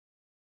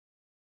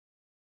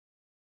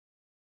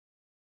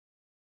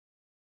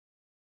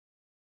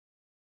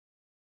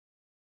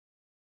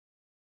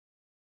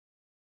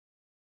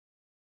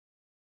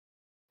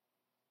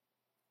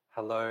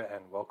Hello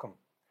and welcome.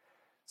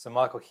 So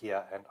Michael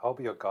here, and I'll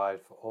be your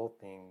guide for all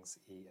things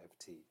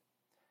EFT.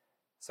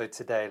 So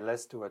today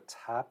let's do a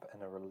tap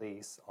and a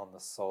release on the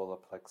solar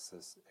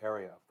plexus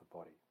area of the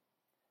body.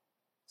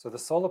 So the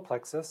solar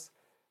plexus,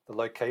 the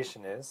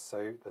location is,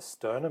 so the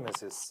sternum is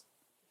this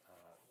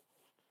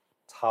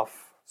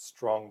tough,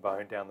 strong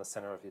bone down the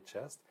center of your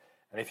chest.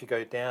 And if you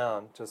go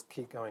down, just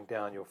keep going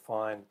down, you'll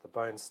find the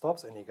bone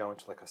stops and you go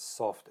into like a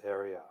soft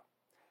area.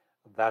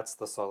 That's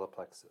the solar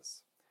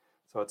plexus.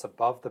 So it's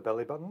above the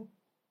belly button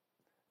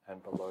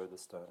and below the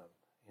sternum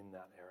in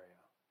that area.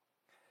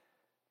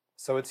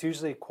 So it's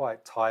usually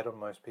quite tight on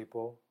most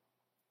people,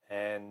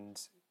 and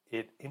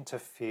it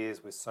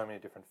interferes with so many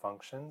different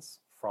functions,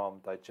 from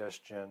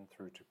digestion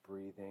through to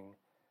breathing,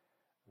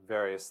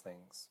 various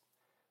things.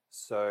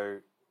 So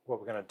what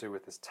we're going to do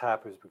with this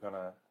tap is we're going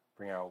to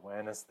bring our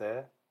awareness there,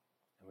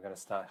 and we're going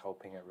to start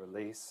helping it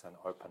release and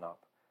open up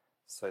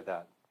so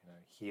that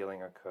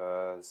healing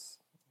occurs,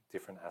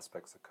 different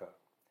aspects occur.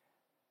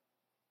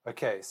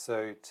 Okay,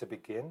 so to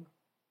begin,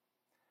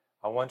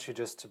 I want you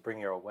just to bring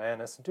your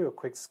awareness and do a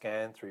quick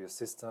scan through your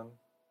system.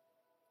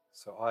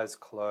 So eyes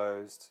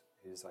closed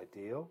is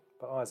ideal,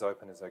 but eyes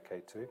open is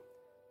okay too.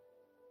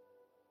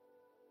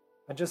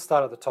 And just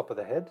start at the top of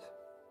the head.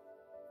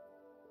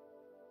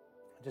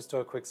 And just do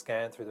a quick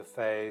scan through the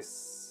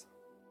face,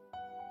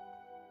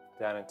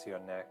 down into your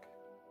neck,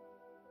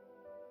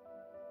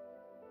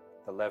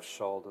 the left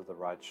shoulder, the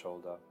right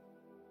shoulder,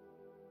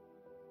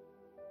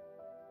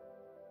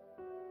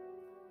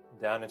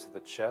 down into the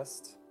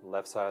chest,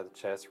 left side of the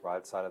chest,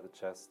 right side of the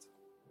chest.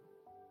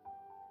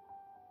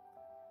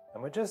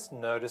 And we're just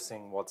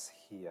noticing what's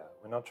here.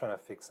 We're not trying to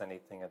fix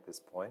anything at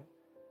this point.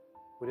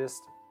 We're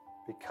just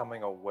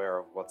becoming aware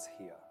of what's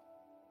here.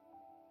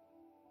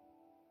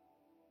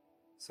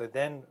 So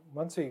then,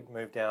 once we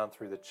move down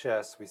through the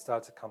chest, we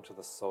start to come to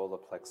the solar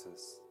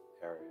plexus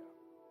area.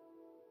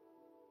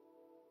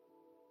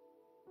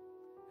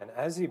 And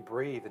as you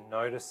breathe,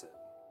 notice it.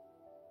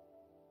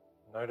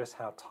 Notice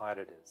how tight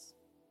it is.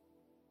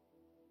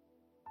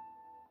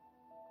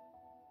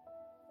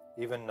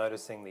 Even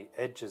noticing the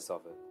edges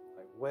of it.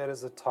 Like, where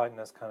does the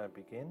tightness kind of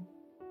begin?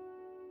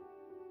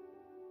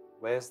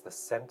 Where's the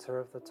center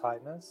of the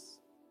tightness?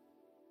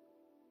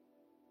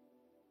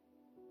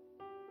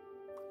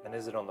 And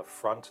is it on the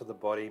front of the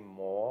body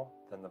more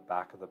than the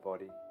back of the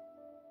body?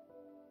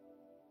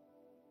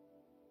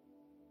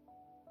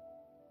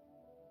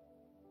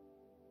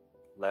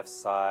 Left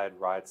side,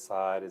 right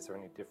side, is there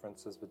any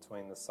differences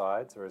between the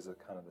sides, or is it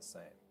kind of the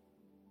same?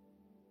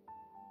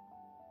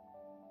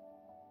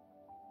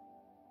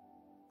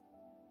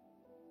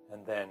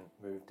 And then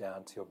move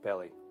down to your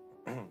belly.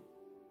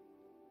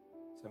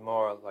 So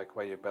more like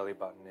where your belly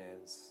button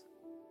is,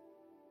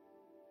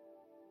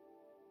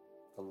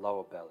 the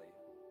lower belly.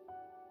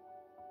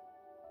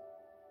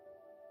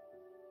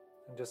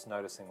 And just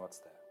noticing what's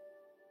there.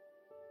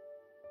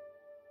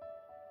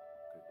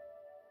 Good.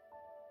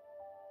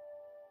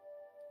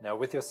 Now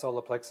with your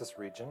solar plexus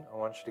region, I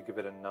want you to give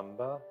it a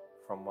number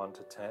from 1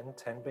 to 10,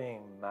 10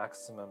 being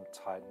maximum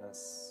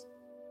tightness,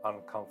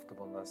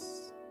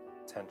 uncomfortableness,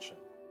 tension.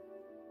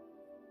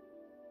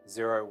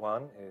 0,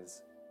 1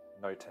 is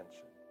no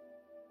tension.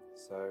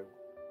 So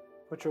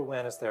put your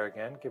awareness there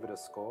again, give it a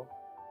score.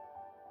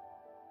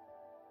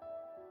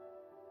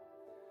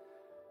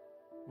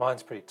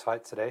 Mine's pretty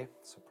tight today,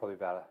 so probably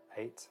about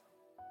an 8.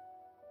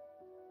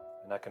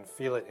 And I can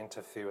feel it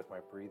interfere with my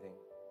breathing.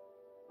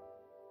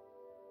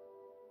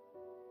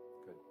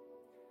 Good.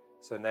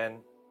 So then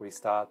we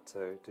start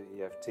to do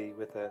EFT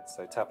with it.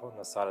 So tap on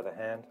the side of the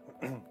hand.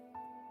 You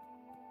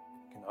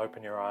can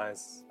open your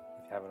eyes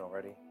if you haven't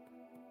already.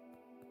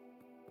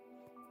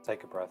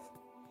 Take a breath.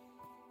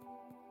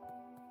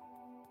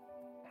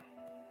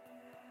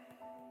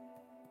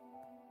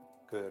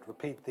 Good.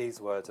 Repeat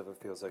these words if it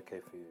feels okay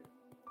for you.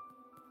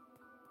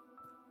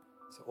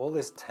 So all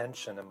this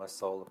tension in my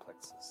solar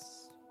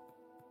plexus,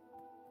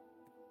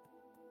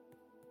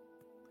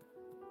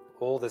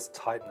 all this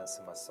tightness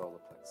in my solar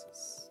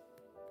plexus,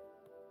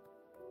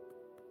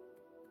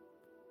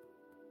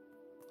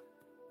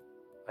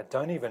 I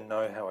don't even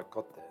know how it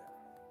got there.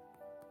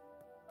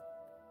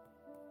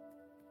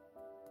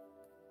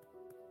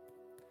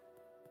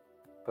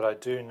 But I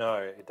do know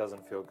it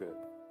doesn't feel good.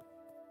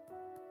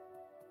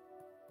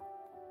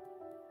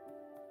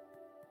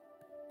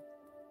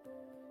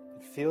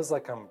 It feels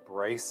like I'm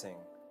bracing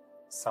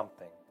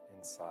something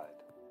inside.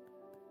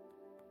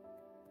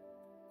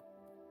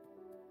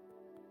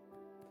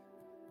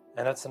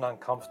 And it's an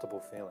uncomfortable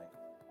feeling.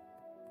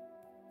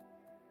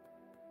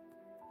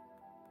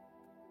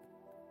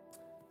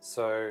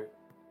 So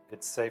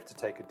it's safe to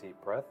take a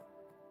deep breath.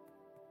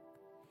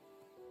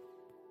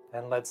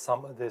 And let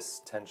some of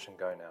this tension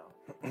go now.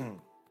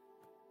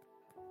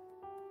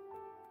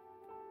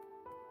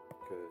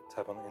 Good.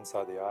 Tap on the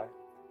inside of the eye.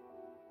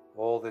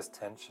 All this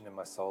tension in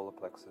my solar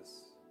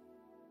plexus.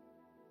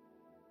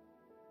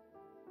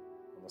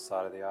 On the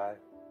side of the eye.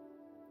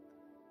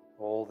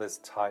 All this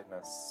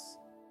tightness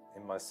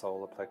in my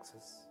solar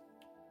plexus.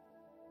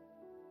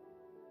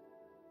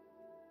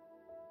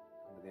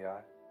 Under the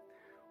eye.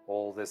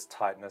 all this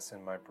tightness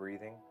in my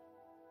breathing.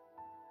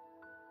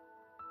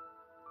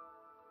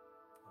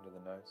 Under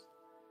the nose.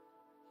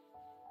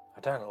 I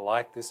don't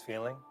like this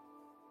feeling.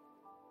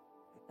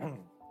 Tap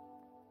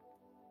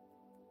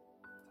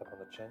on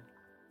the chin.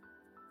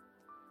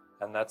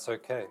 And that's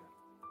okay.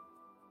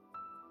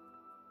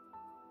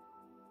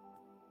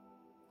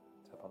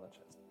 Tap on the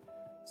chest.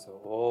 So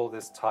all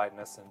this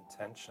tightness and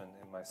tension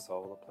in my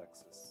solar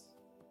plexus.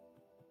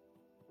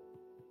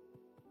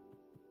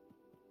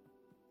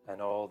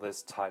 And all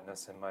this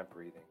tightness in my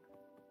breathing.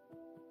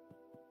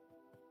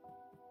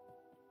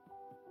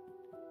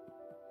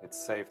 It's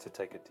safe to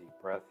take a deep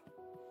breath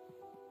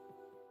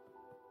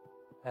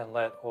and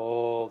let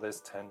all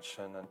this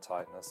tension and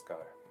tightness go.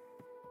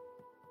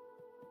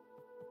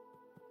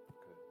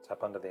 Good.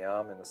 Tap under the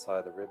arm in the side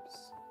of the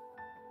ribs.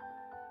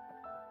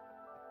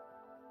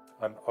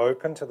 I'm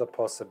open to the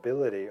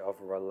possibility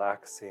of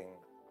relaxing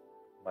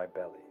my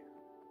belly.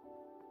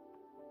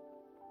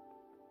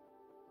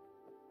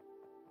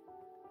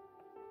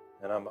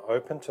 And I'm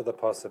open to the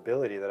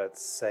possibility that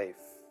it's safe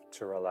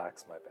to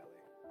relax my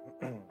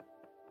belly.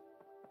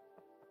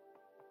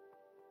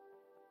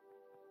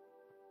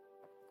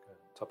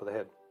 Top of the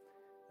head.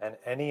 And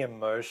any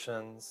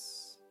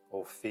emotions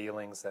or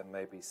feelings that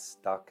may be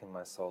stuck in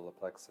my solar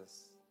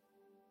plexus.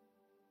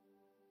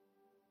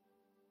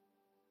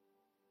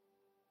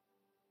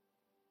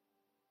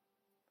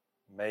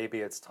 Maybe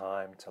it's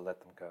time to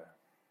let them go.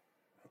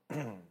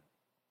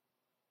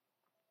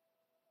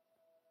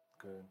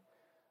 Good.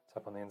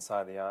 Tap on the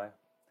inside of the eye.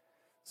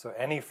 So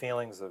any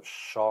feelings of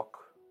shock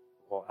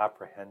or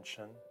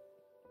apprehension.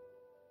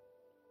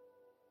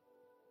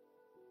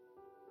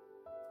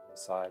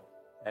 Side.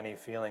 Any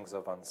feelings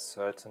of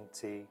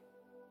uncertainty,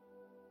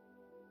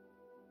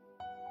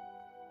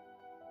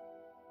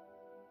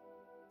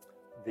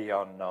 the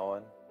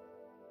unknown,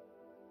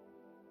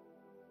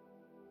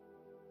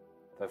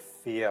 the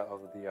fear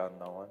of the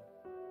unknown,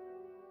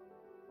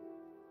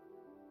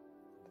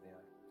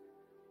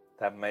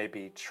 that may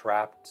be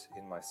trapped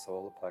in my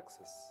solar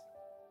plexus.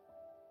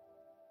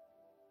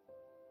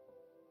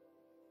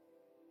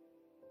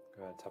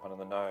 Good, tap under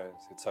the nose.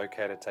 It's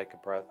okay to take a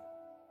breath.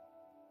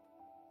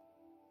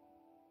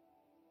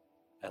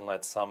 And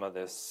let some of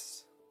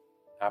this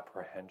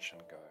apprehension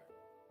go.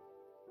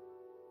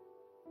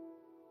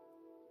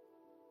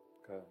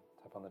 Good.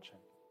 Tap on the chin.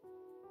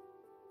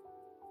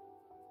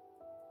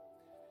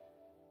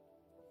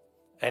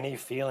 Any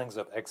feelings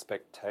of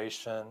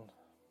expectation,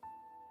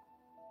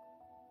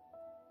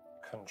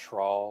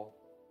 control,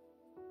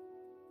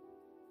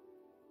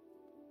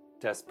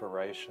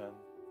 desperation,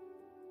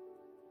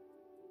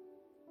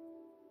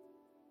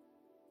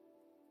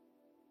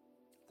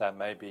 that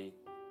may be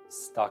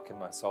stuck in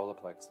my solar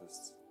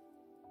plexus.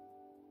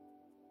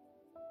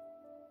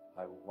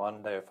 I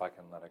wonder if I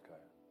can let it go.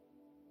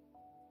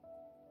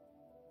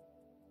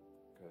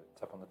 Good.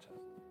 Tap on the chest.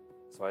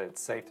 So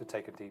it's safe to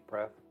take a deep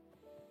breath.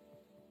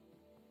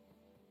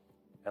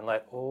 And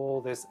let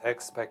all this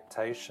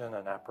expectation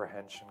and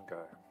apprehension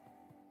go.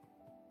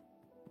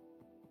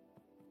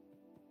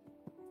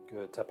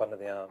 Good. Tap under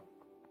the arm.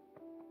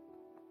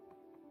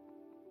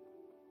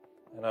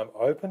 And I'm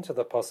open to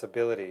the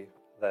possibility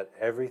that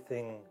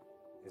everything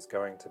is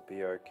going to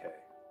be okay.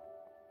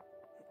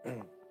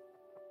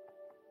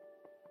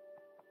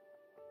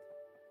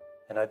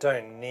 And I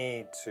don't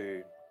need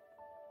to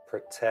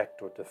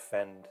protect or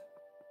defend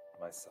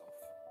myself.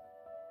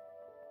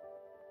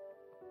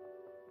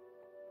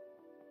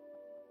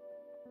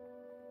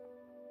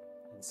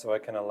 And so I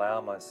can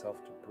allow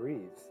myself to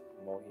breathe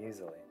more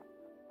easily.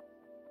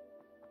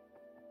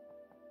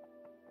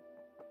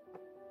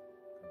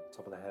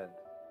 Top of the head.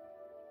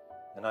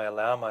 And I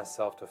allow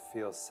myself to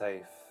feel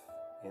safe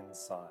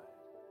inside.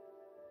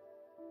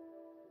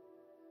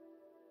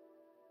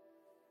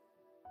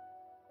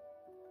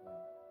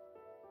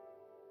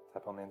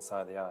 Tap on the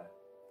inside of the eye.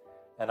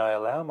 And I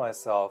allow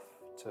myself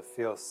to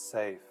feel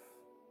safe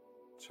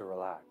to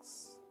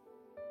relax.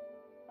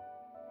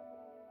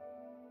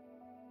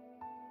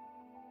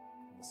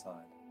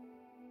 Inside.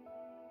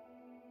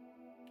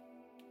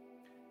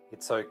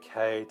 It's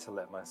okay to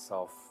let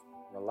myself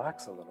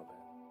relax a little bit.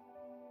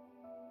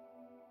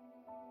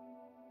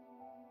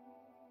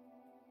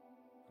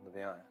 Under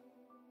the eye.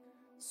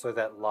 So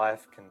that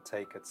life can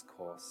take its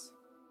course.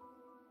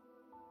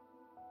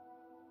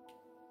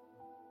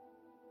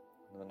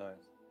 Under the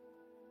nose.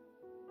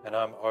 And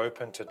I'm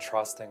open to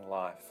trusting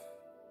life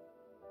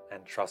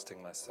and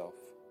trusting myself.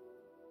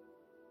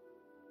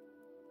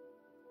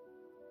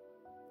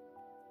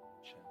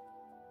 Chin.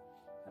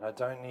 And I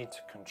don't need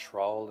to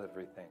control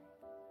everything.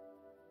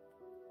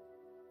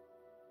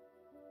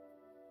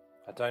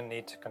 I don't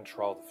need to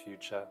control the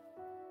future.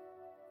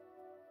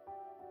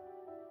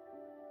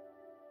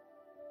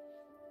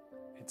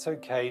 It's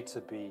okay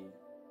to be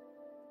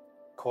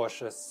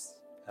cautious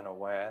and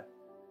aware.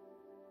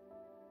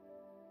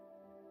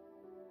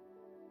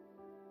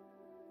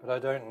 But I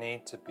don't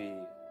need to be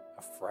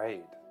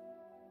afraid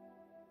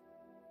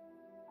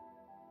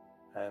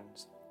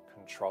and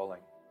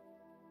controlling.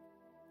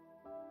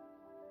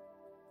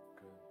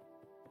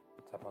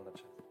 Good. Tap on the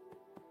chest.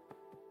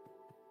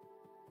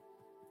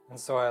 And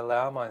so I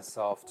allow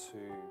myself to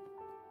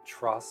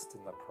trust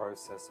in the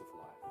process of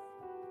life.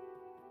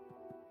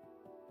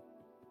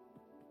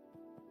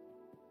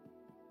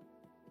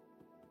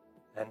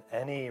 And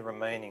any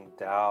remaining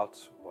doubt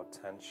or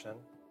tension,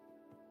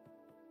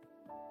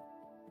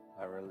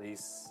 I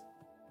release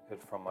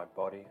it from my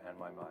body and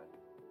my mind.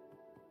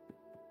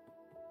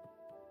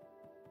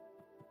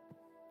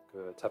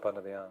 Good. Tap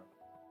under the arm.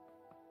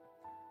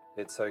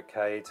 It's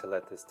okay to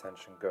let this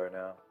tension go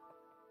now.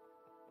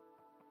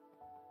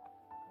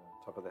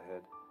 Good. Top of the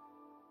head.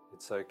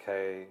 It's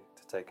okay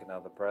to take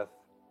another breath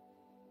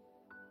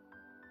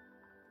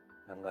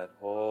and let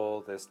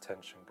all this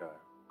tension go.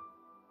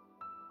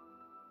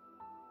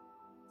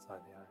 Side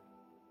the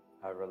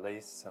eye. I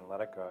release and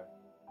let it go.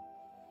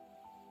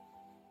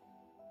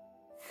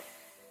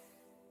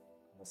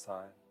 On the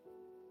side.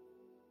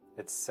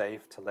 It's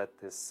safe to let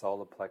this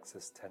solar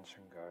plexus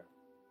tension go.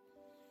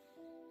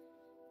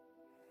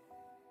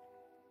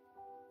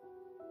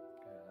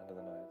 Okay, under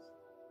the nose.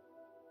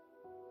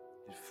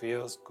 It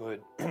feels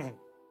good to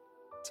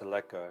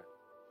let go.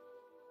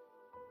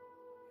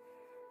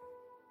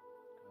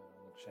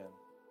 On the chin.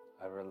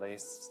 I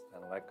release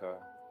and let go.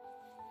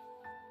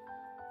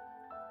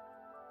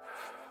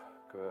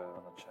 Good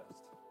on the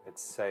chest.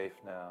 It's safe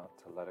now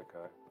to let it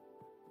go.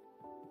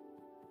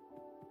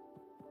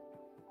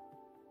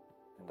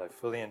 And I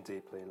fully and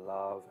deeply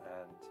love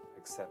and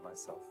accept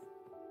myself.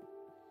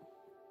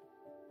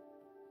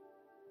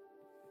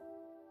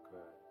 Good.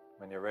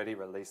 When you're ready,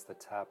 release the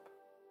tap.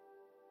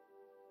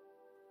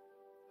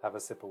 Have a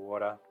sip of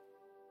water.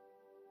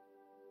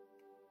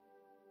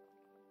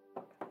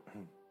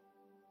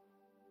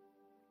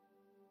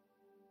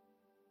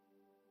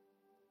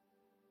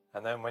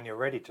 And then when you're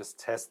ready, just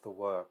test the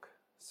work.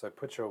 So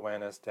put your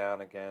awareness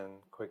down again,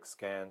 quick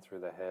scan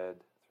through the head,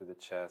 through the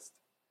chest,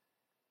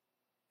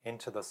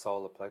 into the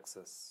solar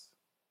plexus.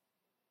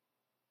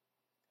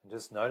 And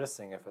just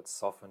noticing if it's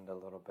softened a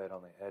little bit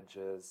on the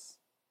edges,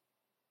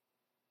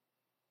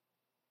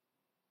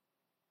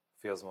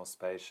 feels more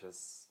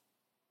spacious,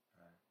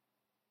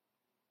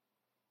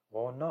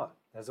 or not.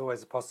 There's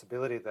always a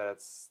possibility that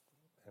it's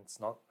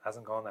not,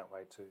 hasn't gone that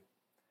way too.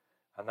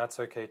 And that's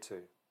okay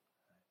too.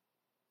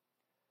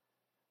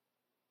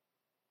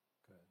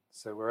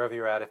 So wherever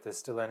you're at, if there's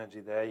still energy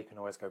there, you can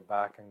always go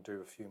back and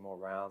do a few more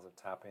rounds of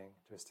tapping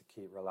just to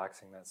keep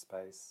relaxing that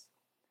space.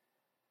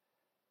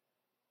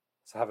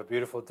 So have a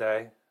beautiful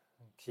day.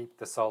 Keep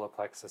the solar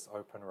plexus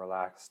open,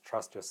 relaxed.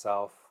 Trust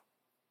yourself.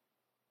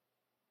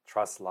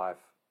 Trust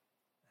life.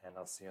 And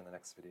I'll see you in the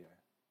next video.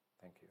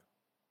 Thank you.